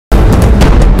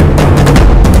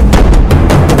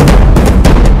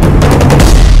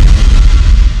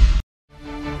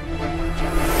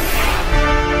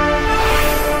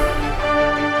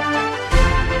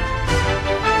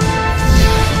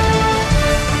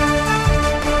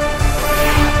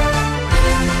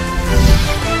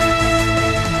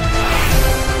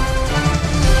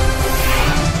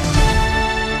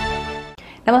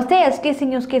నమస్తే SDC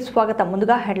news కి స్వాగతం.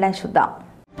 ముందుగా హెడ్లైన్స్ చూద్దాం.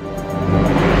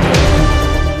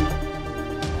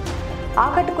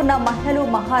 ఆకట్టుకున్న మహిళలు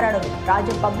మహారాణులు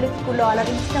రాజ్య పబ్లిక్ స్కూల్లో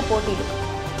అలరించిన పోటీలు.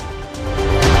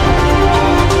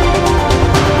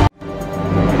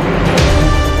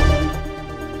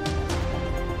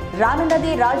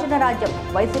 రానున్నది రాజన్న రాజ్యం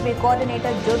వైసీపీ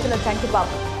కోఆర్డినేటర్ జ్యోతుల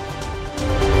చంటిబాబు.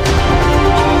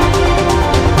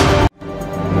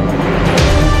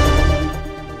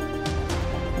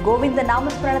 గోవింద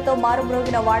నామస్మరణతో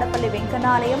మారుమ్రోగిన వాడపల్లి వెంకన్న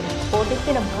ఆలయం,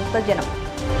 పోటెత్తిన భక్తజనం.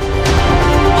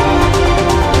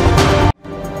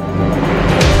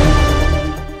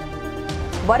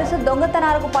 వరుస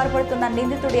దొంగతనాలకు పాల్పడుతున్న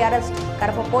నిందితుడి అరెస్ట్,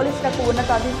 కడప పోలీసులకు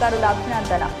ఉన్నతాధికారుల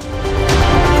అభినందన.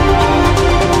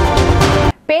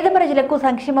 పేద ప్రజలకు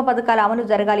సంక్షేమ పథకాల అమలు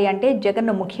జరగాలి అంటే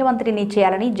జగన్ను ముఖ్యమంత్రిని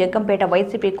చేయాలని జగ్గంపేట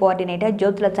వైసీపీ కోఆర్డినేటర్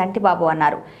జ్యోతుల చంటిబాబు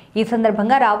అన్నారు. ఈ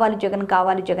సందర్భంగా రావాలి జగన్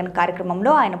కావాలి జగన్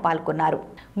కార్యక్రమంలో ఆయన పాల్గొన్నారు.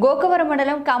 గోకవరం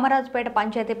మండలం కామరాజుపేట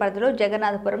పంచాయతీ పరిధిలో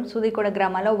జగన్నాథపురం సుదికొడ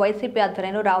గ్రామాల్లో వైసీపీ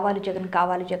ఆధ్వర్యంలో రావాలి జగన్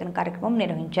కావాలి జగన్ కార్యక్రమం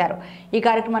నిర్వహించారు. ఈ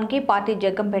కార్యక్రమానికి పార్టీ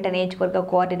జగ్గంపేట నియోజకవర్గ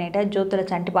కోఆర్డినేటర్ జ్యోతుల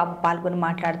చంటిబాబు పాల్గొని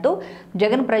మాట్లాడుతూ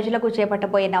జగన్ ప్రజలకు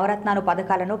చేపట్టబోయే నవరత్నాలు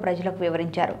పథకాలను ప్రజలకు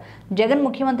వివరించారు. జగన్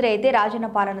ముఖ్యమంత్రి అయితే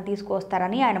రాజన్న పాలన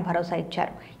తీసుకువస్తారని ఆయన భరోసా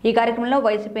ఇచ్చారు. ఈ కార్యక్రమంలో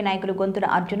వైసీపీ నాయకులు గొంతున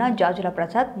అర్జున, జాజుల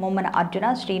ప్రసాద్, ముమ్మన అర్జున,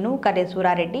 శ్రీను, కర్రే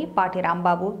సూరారెడ్డి, పాటి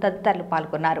రాంబాబు తదితరులు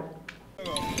పాల్గొన్నారు.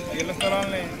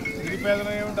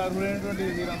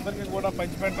 వీరందరికీ కూడా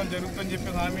పంచిపెట్టడం జరుగుతుందని చెప్పి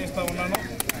హామీ ఇస్తూ ఉన్నాను.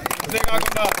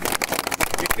 అంతేకాకుండా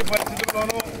ఎట్టి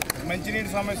పరిస్థితుల్లోనూ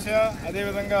మంచినీటి సమస్య,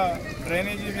 అదేవిధంగా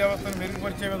డ్రైనేజీ వ్యవస్థను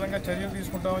మెరుగుపరిచే విధంగా చర్యలు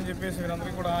తీసుకుంటామని చెప్పేసి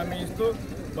వీరందరికీ కూడా హామీ ఇస్తూ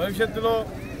భవిష్యత్తులో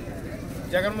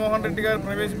జగన్మోహన్ రెడ్డి గారు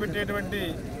ప్రవేశపెట్టేటువంటి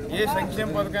ఏ సంక్షేమ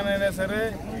పథకానైనా సరే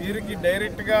వీరికి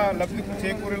డైరెక్ట్గా లబ్ధి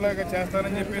చేకూరేలాగా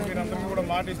చేస్తారని చెప్పేసి వీరందరికీ కూడా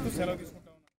మాట ఇస్తూ సెలవు తీసుకుంటాం.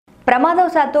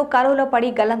 ప్రమాదవశాత్తు కాలువలో పడి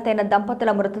గల్లంతైన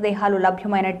దంపతుల మృతదేహాలు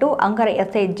లభ్యమైనట్టు అంగర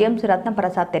ఎస్ఐ జేమ్స్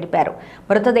రత్నప్రసాద్ తెలిపారు.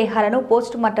 మృతదేహాలను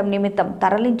పోస్టుమార్టం నిమిత్తం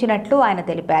తరలించినట్లు ఆయన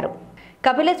తెలిపారు.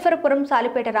 కపిలేశ్వరపురం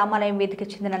సాలిపేట రామాలయం వీధికి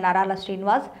చెందిన నరాల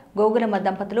శ్రీనివాస్, గోగులమ్మ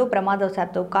దంపతులు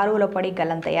ప్రమాదవశాత్తు కాలువలో పడి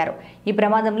గల్లంతయ్యారు. ఈ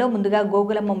ప్రమాదంలో ముందుగా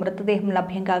గోగులమ్మ మృతదేహం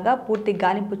లభ్యం కాగా పూర్తి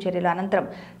గాలింపు చర్యల అనంతరం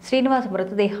శ్రీనివాస్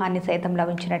మృతదేహాన్ని సైతం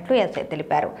లభించినట్లు ఎస్ఐ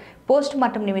తెలిపారు.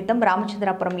 పోస్టుమార్టం నిమిత్తం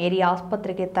రామచంద్రాపురం ఏరియా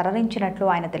ఆసుపత్రికి తరలించినట్లు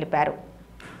ఆయన తెలిపారు.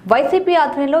 వైసీపీ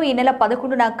ఆధ్వర్యంలో ఈ నెల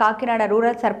 11న కాకినాడ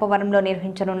రూరల్ సర్పవరంలో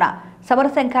నిర్వహించనున్న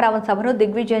సమరశంఖారావం సభను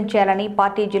దిగ్విజయం చేయాలని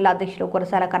పార్టీ జిల్లా అధ్యక్షులు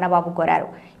కురసాల కన్నబాబు కోరారు.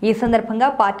 ఈ సందర్భంగా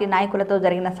పార్టీ నాయకులతో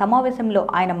జరిగిన సమావేశంలో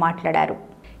ఆయన మాట్లాడారు.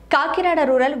 కాకినాడ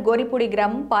రూరల్ గోరిపూడి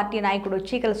గ్రామం పార్టీ నాయకుడు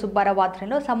చీకల సుబ్బారావు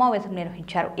ఆధ్వర్యంలో సమావేశం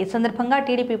నిర్వహించారు. ఈ సందర్భంగా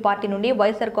టీడీపీ పార్టీ నుండి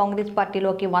వైఎస్ఆర్ కాంగ్రెస్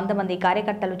పార్టీలోకి 100 మంది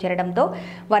కార్యకర్తలు చేరడంతో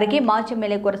వారికి మాజీ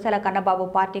ఎమ్మెల్యే కురసాల కన్నబాబు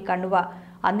పార్టీ కండువా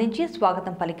అందించి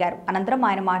స్వాగతం పలికారు. అనంతరం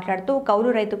ఆయన మాట్లాడుతూ కౌలు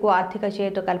రైతుకు ఆర్థిక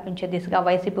చేయూత కల్పించే దిశగా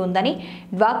వైసీపీ ఉందని,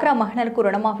 డ్వాక్రా మహిళలకు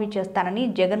రుణమాఫీ చేస్తానని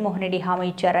జగన్మోహన్ రెడ్డి హామీ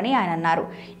ఇచ్చారని ఆయన అన్నారు.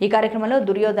 ఈ కార్యక్రమంలో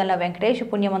దుర్యోధనల వెంకటేష్,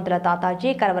 పుణ్యమంతుల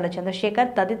తాతాజీ, కరవల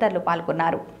చంద్రశేఖర్ తదితరులు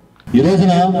పాల్గొన్నారు. ఈ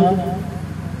రోజున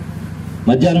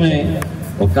మధ్యాహ్నమే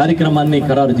ఒక కార్యక్రమాన్ని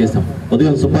ఖరారు చేశాం.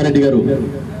 ఉదయం సుబ్బారెడ్డి గారు,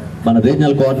 మన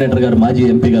రీజనల్ కోఆర్డినేటర్ గారు, మాజీ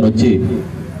ఎంపీ గారు వచ్చి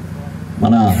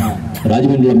మన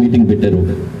రాజమండ్రిలో మీటింగ్ పెట్టారు.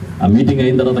 ఆ మీటింగ్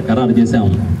అయిన తర్వాత ఖరారు చేశాం.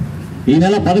 ఈ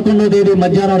నెల 11వ తేదీ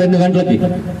మధ్యాహ్నం 2 గంటలకి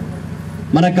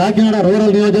మన కాకినాడ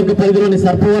రూరల్ నియోజకవర్గ పరిధిలోని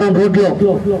సర్పవరం రోడ్లో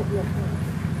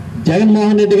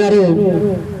జగన్మోహన్ రెడ్డి గారు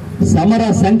సమర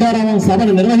శంఖారావం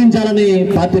సభను నిర్వహించాలని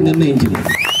పార్టీ నిర్ణయించింది.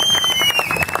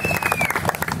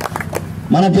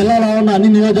 మన జిల్లాలో ఉన్న అన్ని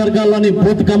నియోజకవర్గాల్లోని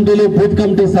బూత్ కమిటీలు, బూత్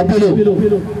కమిటీ సభ్యులు,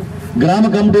 గ్రామ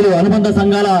కమిటీలు, అనుబంధ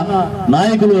సంఘాల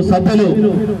నాయకులు, సభ్యులు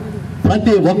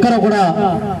ప్రతి ఒక్కరూ కూడా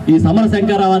ఈ సమర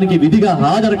శంఖారావానికి విధిగా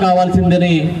హాజరు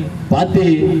కావాల్సిందని పార్టీ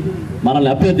మనల్ని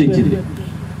అభ్యర్థించింది.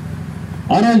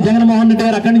 ఆ రోజు జగన్మోహన్ రెడ్డి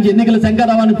గారు అక్కడి నుంచి ఎన్నికల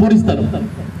శంఖారావాన్ని పూరిస్తారు.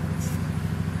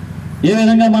 ఏ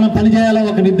విధంగా మనం పనిచేయాలో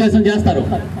ఒక నిర్దేశం చేస్తారు.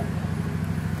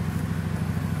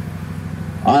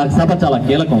 ఆ సభ చాలా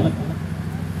కీలకం.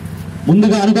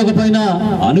 ముందుగా అనుకోకపోయినా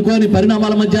అనుకోని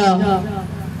పరిణామాల మధ్య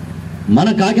మన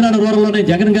కాకినాడ రూరల్లోనే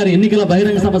జగన్ గారి ఎన్నికల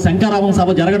బహిరంగ సభ, శంఖారావం సభ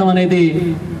జరగడం అనేది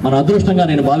మన అదృష్టంగా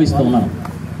నేను భావిస్తూ ఉన్నాను.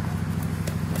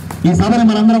 ఈ సభను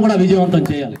మనందరం కూడా విజయవంతం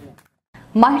చేయాలి.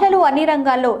 మహిళలు అన్ని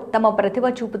రంగాల్లో తమ ప్రతిభ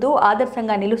చూపుతూ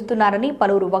ఆదర్శంగా నిలుస్తున్నారని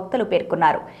పలువురు వక్తలు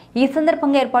పేర్కొన్నారు. ఈ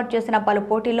సందర్భంగా ఏర్పాటు చేసిన పలు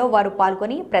పోటీల్లో వారు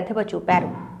పాల్గొని ప్రతిభ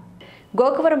చూపారు.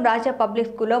 గోకవరం రాజా పబ్లిక్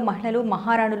స్కూల్లో మహిళలు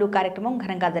మహారాణులు కార్యక్రమం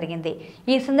ఘనంగా జరిగింది.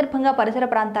 ఈ సందర్భంగా పరిసర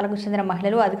ప్రాంతాలకు చెందిన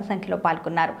మహిళలు అధిక సంఖ్యలో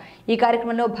పాల్గొన్నారు. ఈ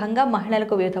కార్యక్రమంలో భాగంగా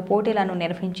మహిళలకు వివిధ పోటీలను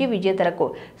నిర్వహించి విజేతలకు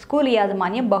స్కూల్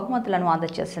యాజమాన్యం బహుమతులను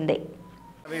అందజేసింది.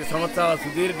 20 సంవత్సరాల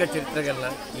సుదీర్ఘ చరిత్ర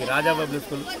గల ఈ రాజా పబ్లిక్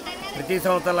స్కూల్ ప్రతి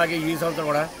సంవత్సరంలాగే ఈ సంవత్సరం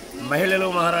కూడా మహిళలు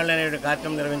మహారాణులు అనే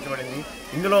కార్యక్రమం నిర్వహించబడింది.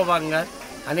 ఇందులో భాగంగా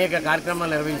అనేక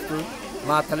కార్యక్రమాలు నిర్వహిస్తూ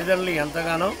మా తల్లిదండ్రులు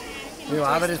ఎంతగానో మేము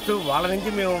ఆదరిస్తూ వాళ్ళ నుంచి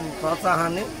మేము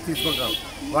ప్రోత్సాహాన్ని తీసుకుంటాం.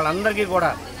 వాళ్ళందరికీ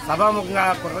కూడా సభాముఖంగా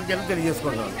కృతజ్ఞతలు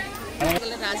తెలియజేసుకుంటాం.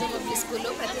 రాజా పబ్లిక్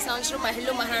స్కూల్లో ప్రతి సంవత్సరం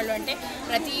మహిళలు మహారాణులు అంటే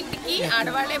ప్రతి ఇంటికి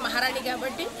ఆడవాళ్ళే మహారాణి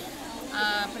కాబట్టి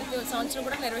ప్రతి సంవత్సరం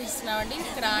కూడా నిర్వహిస్తున్నామండి.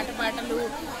 ఇక్కడ ఆటపాటలు,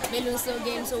 బెలూన్స్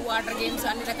గేమ్స్, వాటర్ గేమ్స్,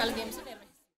 అన్ని రకాల గేమ్స్ నిర్వహిస్తాం.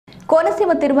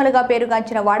 కోనసీమ తిరుమలగా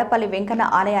పేరుగాంచిన వాడపల్లి వెంకన్న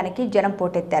ఆలయానికి జనం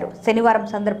పోటెత్తారు. శనివారం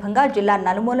సందర్భంగా జిల్లా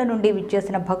నలుమూల నుండి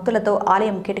విచ్చేసిన భక్తులతో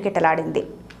ఆలయం కిటకిటలాడింది.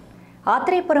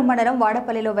 ఆత్రేయపురం మండలం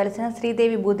వాడపల్లిలో వెలసిన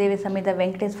శ్రీదేవి భూదేవి సమేత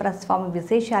వెంకటేశ్వర స్వామి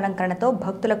విశేష అలంకరణతో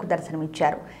భక్తులకు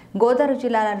దర్శనమిచ్చారు. గోదావరి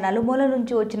జిల్లాల నలుమూల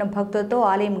నుంచి వచ్చిన భక్తులతో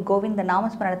ఆలయం గోవింద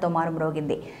నామస్మరణతో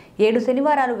మారుమ్రోగింది. 7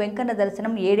 శనివారాలు వెంకన్న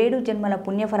దర్శనం 7 జన్మల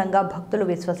పుణ్యఫలంగా భక్తులు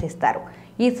విశ్వసిస్తారు.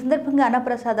 ఈ సందర్భంగా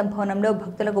అన్నప్రసాదం భవనంలో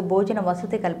భక్తులకు భోజన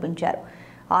వసతి కల్పించారు.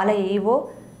 ఆలయ ఈవో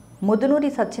ముదునూరి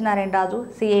సత్యనారాయణరాజు,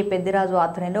 సిఐ పెద్దిరాజు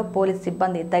ఆధ్వర్యంలో పోలీస్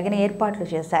సిబ్బంది తగిన ఏర్పాట్లు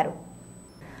చేశారు.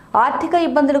 ఆర్థిక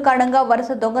ఇబ్బందుల కారణంగా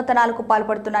వరుస దొంగతనాలకు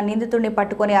పాల్పడుతున్న నిందితుడిని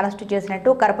పట్టుకొని అరెస్టు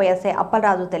చేసినట్టు కరప ఎస్ఐ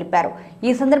అప్పలరాజు తెలిపారు.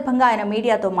 ఈ సందర్భంగా ఆయన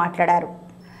మీడియాతో మాట్లాడారు.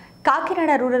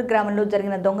 కాకినాడ రూరల్ గ్రామంలో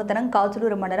జరిగిన దొంగతనం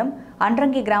కాసులూరు మండలం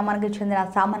అండ్రంగి గ్రామానికి చెందిన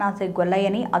సామనాసి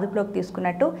గొల్లయ్యని అదుపులోకి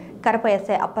తీసుకున్నట్టు కరప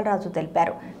ఎస్ఐ అప్పలరాజు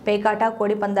తెలిపారు. పేకాట,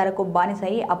 కోడి పందాలకు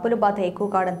బానిసై అప్పుల బాధ ఎక్కువ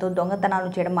కావడంతో దొంగతనాలు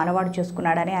చేయడం అలవాటు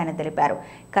చేసుకున్నాడని ఆయన తెలిపారు.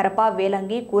 కరప,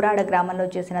 వేలంగి, కూరాడ గ్రామంలో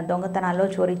చేసిన దొంగతనాల్లో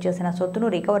చోరీ చేసిన సొత్తును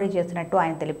రికవరీ చేసినట్టు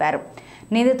ఆయన తెలిపారు.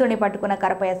 నిందితుడిని పట్టుకున్న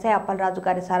కరప ఎస్ఐ అప్పలరాజు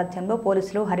గారి సారథ్యంలో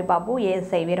పోలీసులు Haribabu,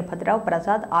 ASI Veerabhadrarao,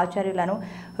 Prasad, ఆచార్యులను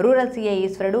rural CI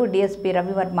ఈశ్వరుడు, డిఎస్పీ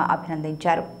రవివర్మ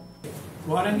అభినందించారు.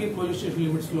 వారంగి పోలీస్ స్టేషన్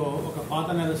లిమిట్స్లో ఒక పాత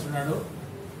నేరస్తున్నాడు,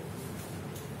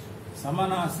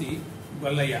 సమనాసి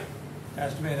గొల్లయ్య,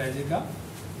 క్యాస్ట్ బై రాజిక.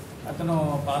 అతను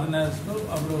పాత నేరస్తుడు.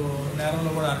 అప్పుడు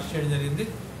నేరంలో కూడా అరెస్ట్ చేయడం జరిగింది.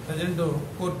 ప్రజెంట్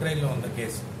కోర్టు ట్రయల్లో ఉంది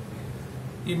కేసు.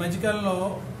 ఈ మధ్యకాలంలో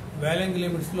వారంగి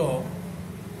లిమిట్స్లో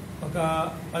ఒక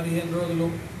 15 రోజులు,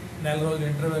 నెల రోజుల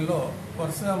ఇంటర్వెల్లో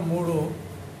వరుసగా 3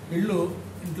 ఇళ్ళు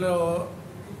ఇంట్లో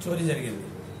చోరీ జరిగింది.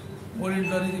 3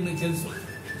 ఇంట్లోని మీకు తెలుసు.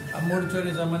 ఆ 3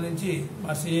 చోరీకి సంబంధించి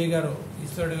మా సిఐ గారు,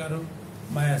 ఈశ్వరుడు గారు,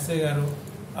 మా ఎస్ఐ గారు,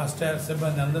 ఆ స్టాఫ్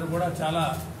సిబ్బంది అందరూ కూడా చాలా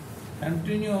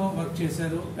కంటిన్యూ వర్క్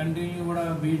చేశారు. కంటిన్యూ కూడా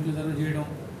బీట్లు సర్వ్ చేయడం,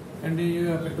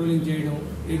 కంటిన్యూగా పెట్రోలింగ్ చేయడం,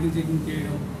 వెహికల్ చెకింగ్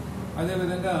చేయడం,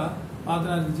 అదేవిధంగా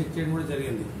పాత్రలను చెక్ చేయడం కూడా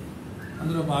జరిగింది.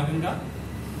 అందులో భాగంగా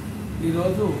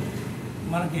ఈరోజు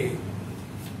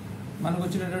మనకు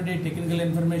వచ్చినటువంటి technical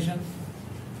information,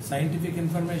 scientific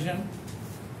information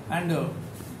and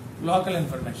local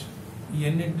information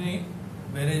ఇవన్నింటినీ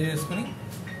వేరే చేసుకుని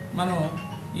మనం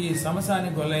ఈ సమసాని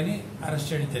గొల్లయ్యని అరెస్ట్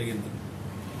చేయడం జరిగింది.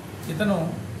 ఇతను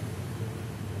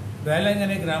వేలంగి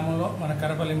అనే గ్రామంలో, మన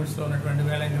కరప లిమిట్స్లో ఉన్నటువంటి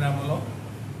వేలంగి గ్రామంలో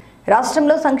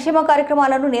రాష్ట్రంలో సంక్షేమ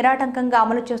కార్యక్రమాలను నిరాటంకంగా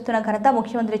అమలు చేస్తున్న ఘనత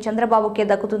ముఖ్యమంత్రి చంద్రబాబుకే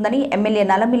దక్కుతుందని ఎమ్మెల్యే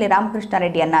నల్లమిల్లి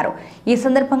రామకృష్ణారెడ్డి అన్నారు. ఈ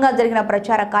సందర్భంగా జరిగిన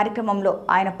ప్రచార కార్యక్రమంలో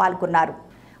ఆయన పాల్గొన్నారు.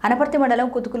 అనపర్తి మండలం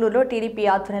కుతుకులూరులో టీడీపీ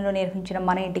ఆధ్వర్యంలో నిర్వహించిన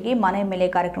మన ఇంటికి మన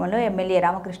ఎమ్మెల్యే కార్యక్రమంలో ఎమ్మెల్యే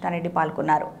రామకృష్ణారెడ్డి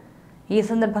పాల్గొన్నారు. ఈ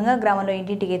సందర్భంగా గ్రామంలో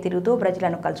ఇంటింటికి తిరుగుతూ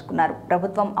ప్రజలను కలుసుకున్నారు.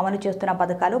 ప్రభుత్వం అమలు చేస్తున్న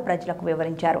పథకాలు ప్రజలకు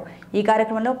వివరించారు. ఈ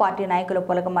కార్యక్రమంలో పార్టీ నాయకులు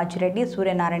పొలగం అచ్చిరెడ్డి,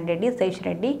 సూర్యనారాయణ రెడ్డి,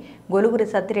 శేషిరెడ్డి, గొలుగురి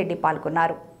సత్తిరెడ్డి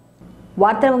పాల్గొన్నారు.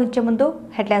 వార్తలు ముగించే ముందు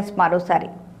హెడ్లైన్స్ మరోసారి.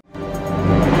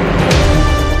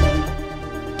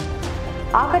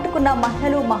 ఆకట్టుకున్న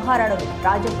మహిళలు, మహారాణులు,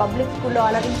 రాజా పబ్లిక్ స్కూల్లో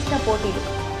అలరించిన పోటీలు.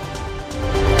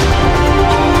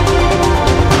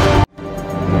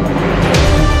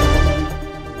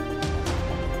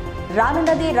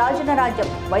 రానున్నది రాజన రాజ్యం,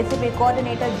 వైసీపీ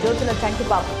కోఆర్డినేటర్ జ్యోతుల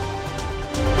చంటిబాబు.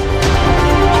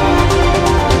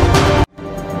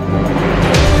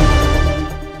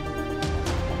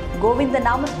 గోవింద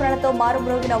నామస్మరణతో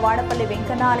మారుమ్రోగిన వాడపల్లి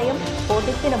వెంకన్న ఆలయం,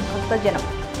 పోటెత్తిన భక్తజనం.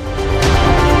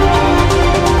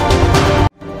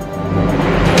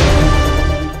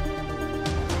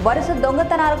 వరుస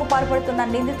దొంగతనాలకు పాల్పడుతున్న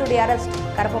నిందితుడి అరెస్ట్,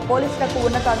 కరప పోలీసులకు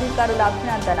ఉన్నతాధికారుల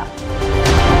అభినందన.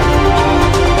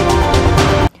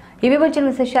 ఇవి వచ్చిన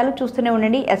విశేషాలు. చూస్తూనే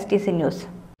ఉండండి SDC న్యూస్.